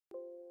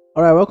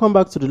All right, welcome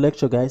back to the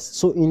lecture, guys.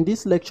 So in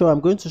this lecture, I'm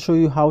going to show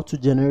you how to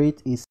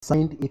generate a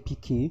signed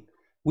APK,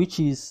 which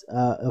is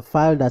a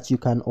file that you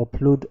can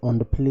upload on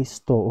the Play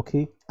Store.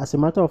 Okay, as a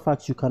matter of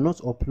fact, you cannot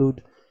upload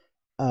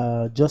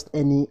just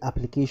any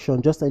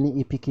application, just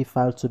any APK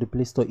file to the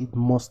Play Store. It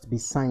must be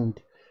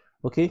signed.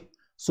 Okay,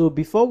 so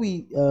before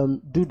we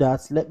do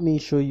that, let me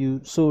show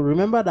you. So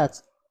remember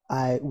that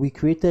we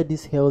created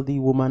this Healthy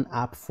Woman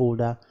app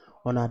folder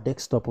on our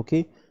desktop.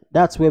 Okay,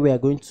 that's where we are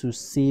going to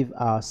save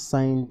our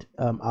signed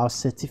our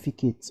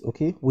certificates.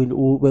 Okay,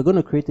 we're going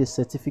to create a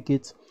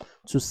certificate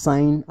to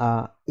sign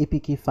our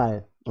APK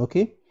file.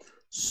 Okay,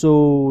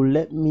 so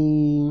let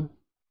me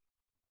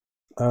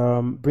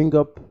bring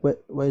up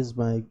where's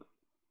my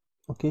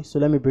okay, so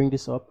let me bring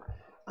this up.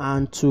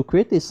 And to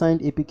create a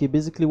signed APK,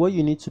 basically what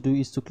you need to do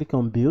is to click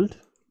on build,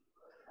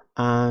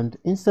 and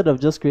instead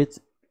of just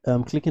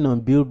clicking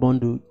on build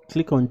bundle,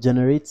 click on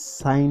generate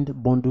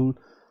signed bundle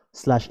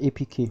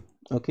 /APK.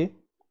 Okay,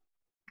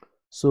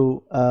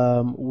 so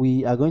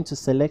we are going to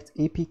select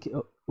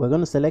APK. We're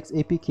going to select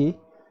APK,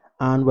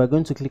 and we're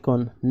going to click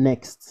on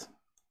next.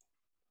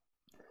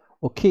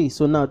 Okay,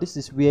 so now this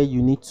is where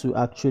you need to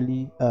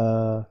actually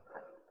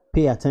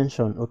pay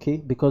attention, okay,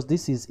 because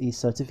this is a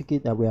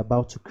certificate that we're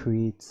about to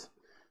create.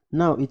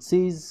 Now it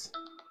says,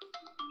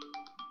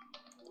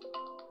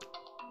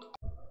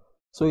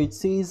 so it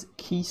says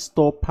key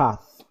store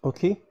path.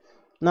 Okay,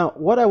 now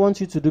what I want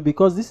you to do,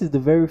 because this is the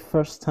very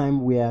first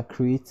time we are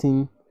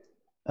creating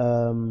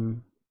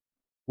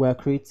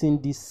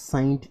this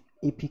signed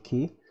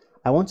APK,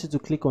 I want you to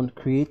click on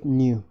create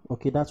new.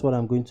 Okay, that's what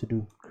I'm going to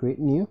do, create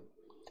new,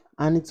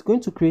 and it's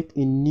going to create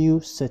a new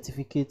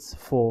certificate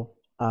for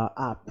our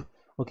app.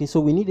 Okay, so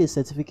we need a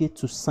certificate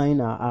to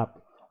sign our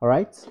app. All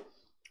right,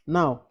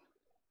 now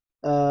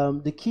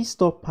the key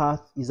store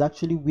path is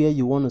actually where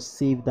you want to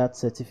save that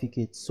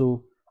certificate.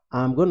 So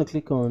I'm going to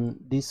click on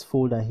this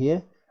folder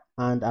here,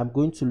 and I'm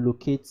going to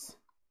locate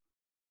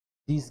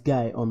this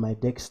guy on my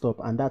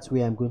desktop, and that's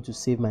where I'm going to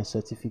save my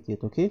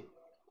certificate. Okay,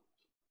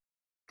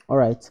 all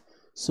right,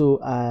 so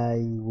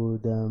I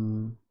would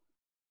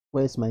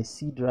where's my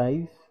C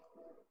drive?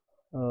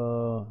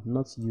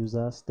 Not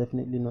users,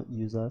 definitely not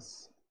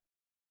users.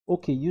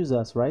 Okay,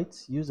 users, right?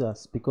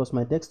 Users, because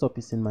my desktop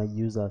is in my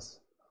users.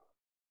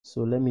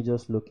 So let me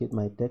just locate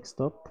my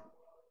desktop,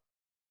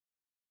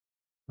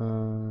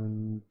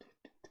 and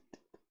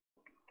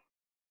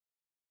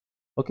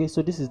okay,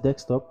 so this is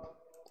desktop,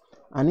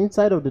 and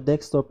inside of the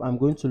desktop I'm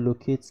going to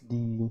locate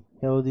the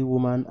Healthy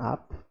Woman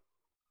app.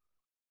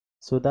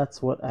 So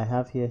that's what I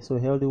have here, so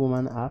Healthy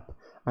Woman app,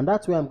 and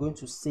that's where I'm going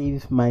to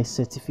save my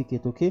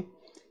certificate. Okay,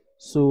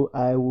 so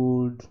I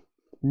would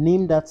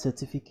name that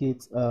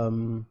certificate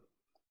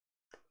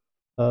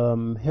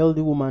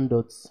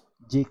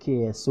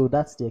healthywoman.jks. so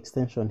that's the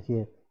extension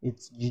here.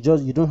 It's you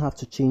don't have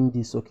to change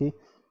this. Okay,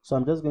 so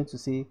I'm just going to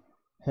say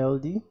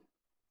healthy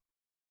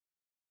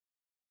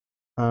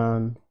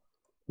and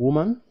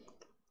woman.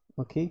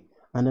 Okay,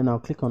 and then I'll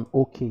click on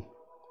OK.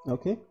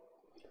 Okay,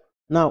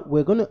 now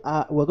we're going to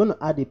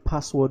add a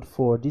password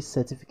for this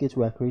certificate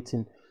we are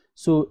creating.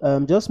 So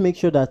just make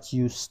sure that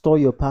you store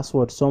your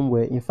password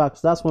somewhere. In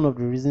fact, that's one of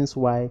the reasons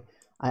why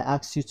I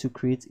asked you to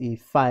create a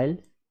file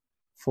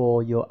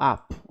for your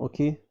app.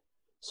 Okay,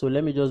 so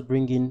let me just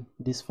bring in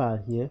this file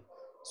here.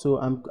 So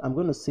I'm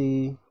going to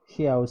say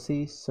here, I will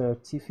say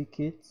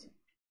certificate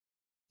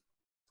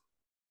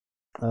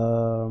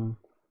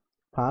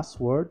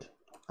password,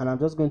 and I'm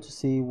just going to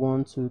say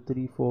 1 2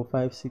 3 4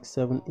 5 6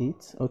 7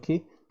 8.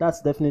 Okay,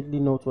 that's definitely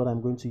not what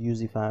I'm going to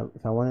use if I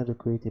wanted to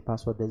create a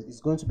password.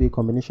 It's going to be a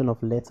combination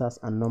of letters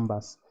and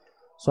numbers.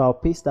 So I'll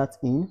paste that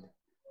in,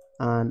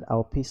 and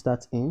I'll paste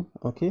that in.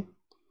 Okay,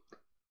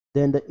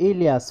 then the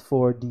alias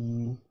for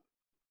the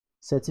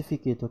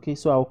certificate. Okay,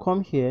 so I'll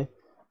come here,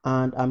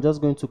 and I'm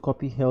just going to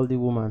copy Healthy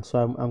Woman, so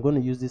I'm going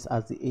to use this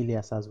as the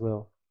alias as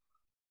well.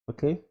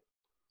 Okay,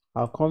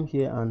 I'll come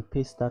here and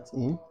paste that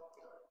in,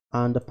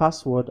 and the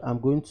password, I'm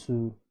going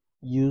to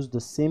use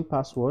the same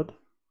password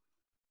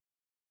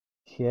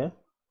here,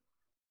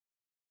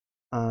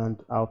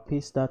 and I'll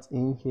paste that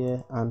in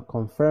here and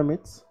confirm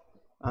it,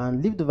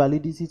 and leave the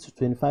validity to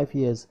 25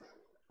 years.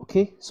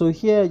 Okay, so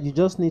here you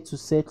just need to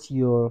set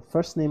your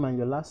first name and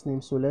your last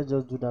name, so let's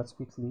just do that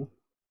quickly.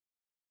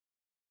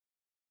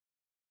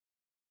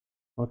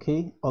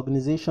 Okay,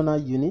 organizational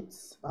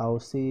units, I'll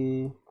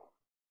say,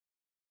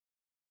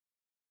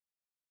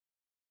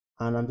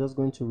 and I'm just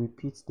going to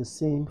repeat the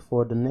same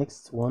for the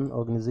next one,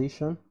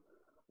 organization,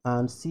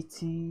 and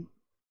city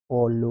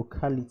or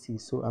locality,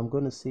 so I'm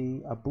going to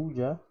say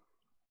Abuja,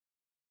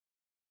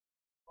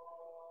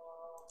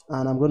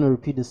 and I'm going to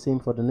repeat the same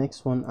for the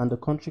next one, and the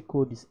country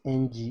code is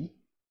NG.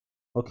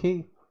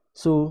 Okay,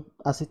 so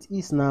as it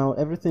is now,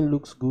 everything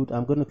looks good.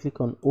 I'm going to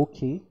click on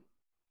OK.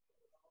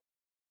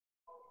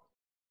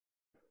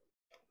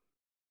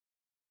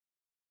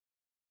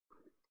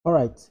 All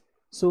right,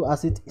 so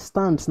as it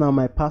stands now,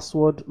 my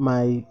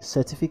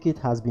certificate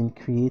has been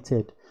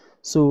created.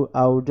 So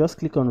I'll just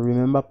click on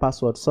remember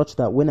password, such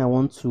that when I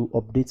want to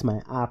update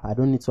my app, I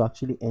don't need to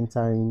actually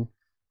enter in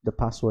the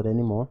password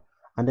anymore.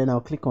 and then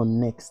I'll click on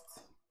next.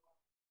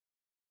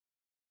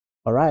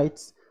 All right,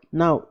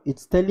 now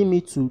it's telling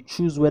me to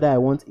choose whether I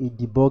want a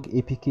debug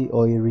APK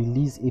or a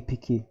release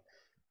APK.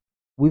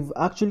 We've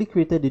actually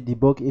created a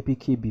debug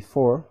APK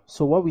before,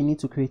 so what we need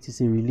to create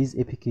is a release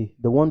APK,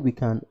 the one we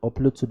can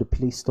upload to the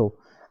Play Store.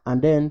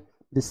 And then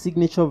the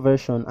signature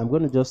version, I'm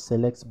going to just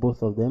select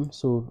both of them,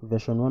 so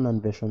version 1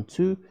 and version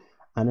 2,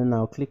 and then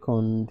I'll click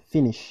on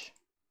finish.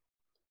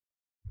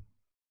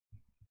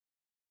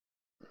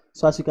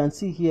 So as you can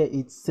see here,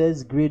 it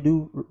says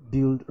Gradle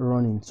build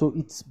running, so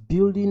it's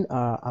building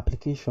our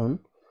application,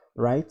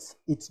 right?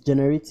 It's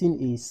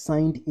generating a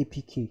signed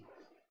APK.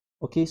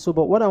 Okay, so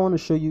but what I want to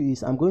show you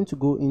is I'm going to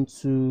go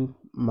into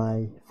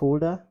my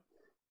folder,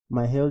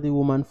 my healthy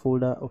woman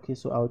folder. Okay,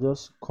 so I'll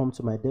just come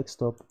to my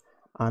desktop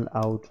and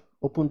I would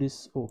open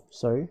this. I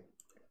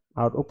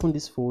would open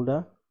this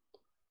folder.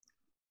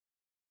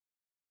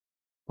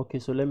 Okay,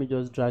 so let me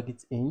just drag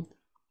it in.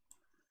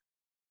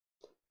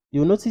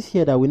 You'll notice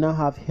here that we now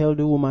have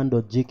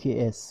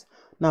healthywoman.jks.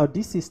 Now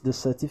this is the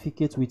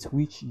certificate with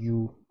which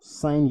you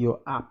sign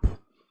your app.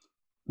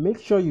 Make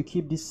sure you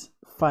keep this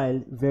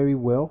file very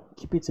well.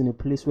 Keep it in a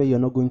place where you're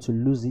not going to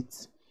lose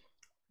it,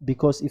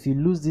 because if you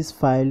lose this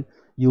file,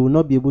 you will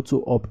not be able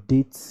to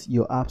update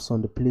your apps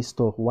on the Play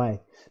Store. Why?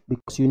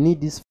 Because you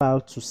need this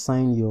file to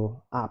sign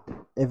your app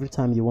every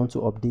time you want to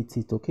update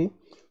it. Okay,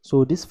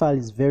 so this file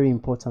is very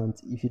important.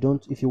 If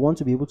you want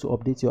to be able to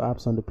update your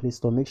apps on the Play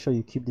Store, make sure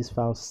you keep this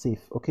file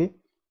safe. Okay,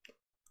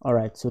 all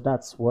right, so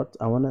that's what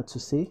I wanted to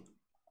say.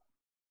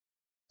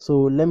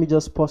 So let me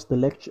just pause the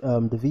lecture,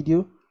 the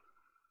video.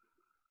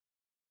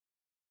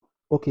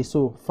 Okay,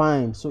 so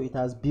fine, so it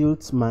has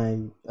built my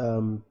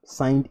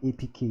signed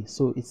APK.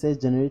 So it says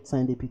generate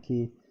signed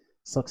APK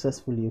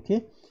successfully.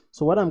 Okay,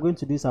 so what I'm going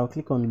to do is I'll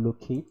click on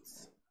locate.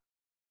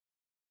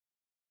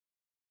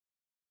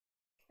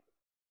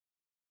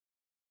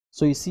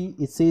 So you see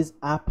it says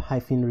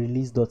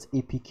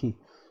app-release.apk.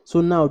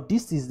 so now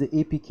this is the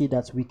APK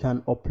that we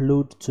can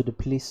upload to the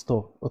Play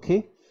Store.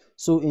 Okay,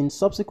 so in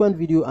subsequent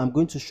video I'm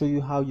going to show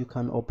you how you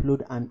can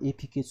upload an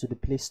APK to the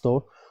Play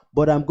Store,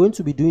 but I'm going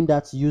to be doing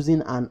that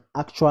using an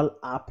actual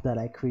app that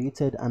I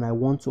created and I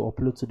want to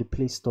upload to the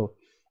Play Store.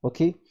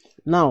 Okay,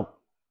 now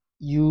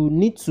you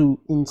need to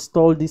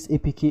install this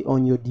APK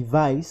on your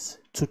device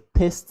to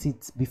test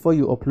it before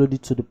you upload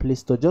it to the Play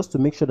Store, just to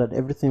make sure that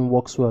everything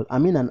works well. I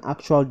mean an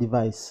actual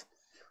device.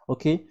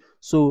 Okay,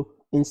 so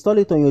install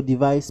it on your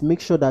device, make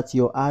sure that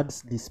your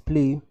ads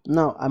display.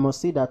 Now I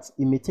must say that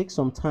it may take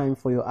some time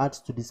for your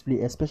ads to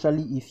display,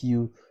 especially if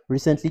you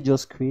recently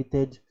just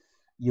created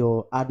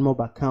your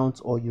Admob account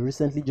or you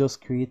recently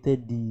just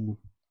created the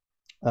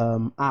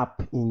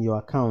app in your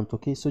account.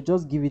 Okay, so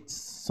just give it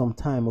some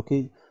time.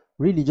 Okay,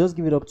 really just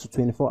give it up to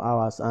 24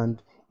 hours,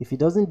 and if it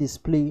doesn't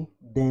display,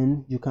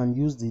 then you can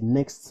use the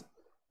next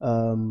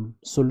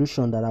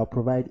solution that I'll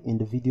provide in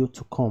the video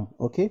to come.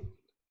 Okay,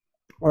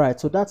 all right,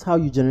 so that's how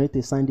you generate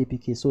a signed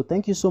APK. So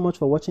thank you so much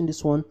for watching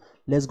this one.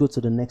 Let's go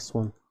to the next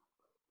one.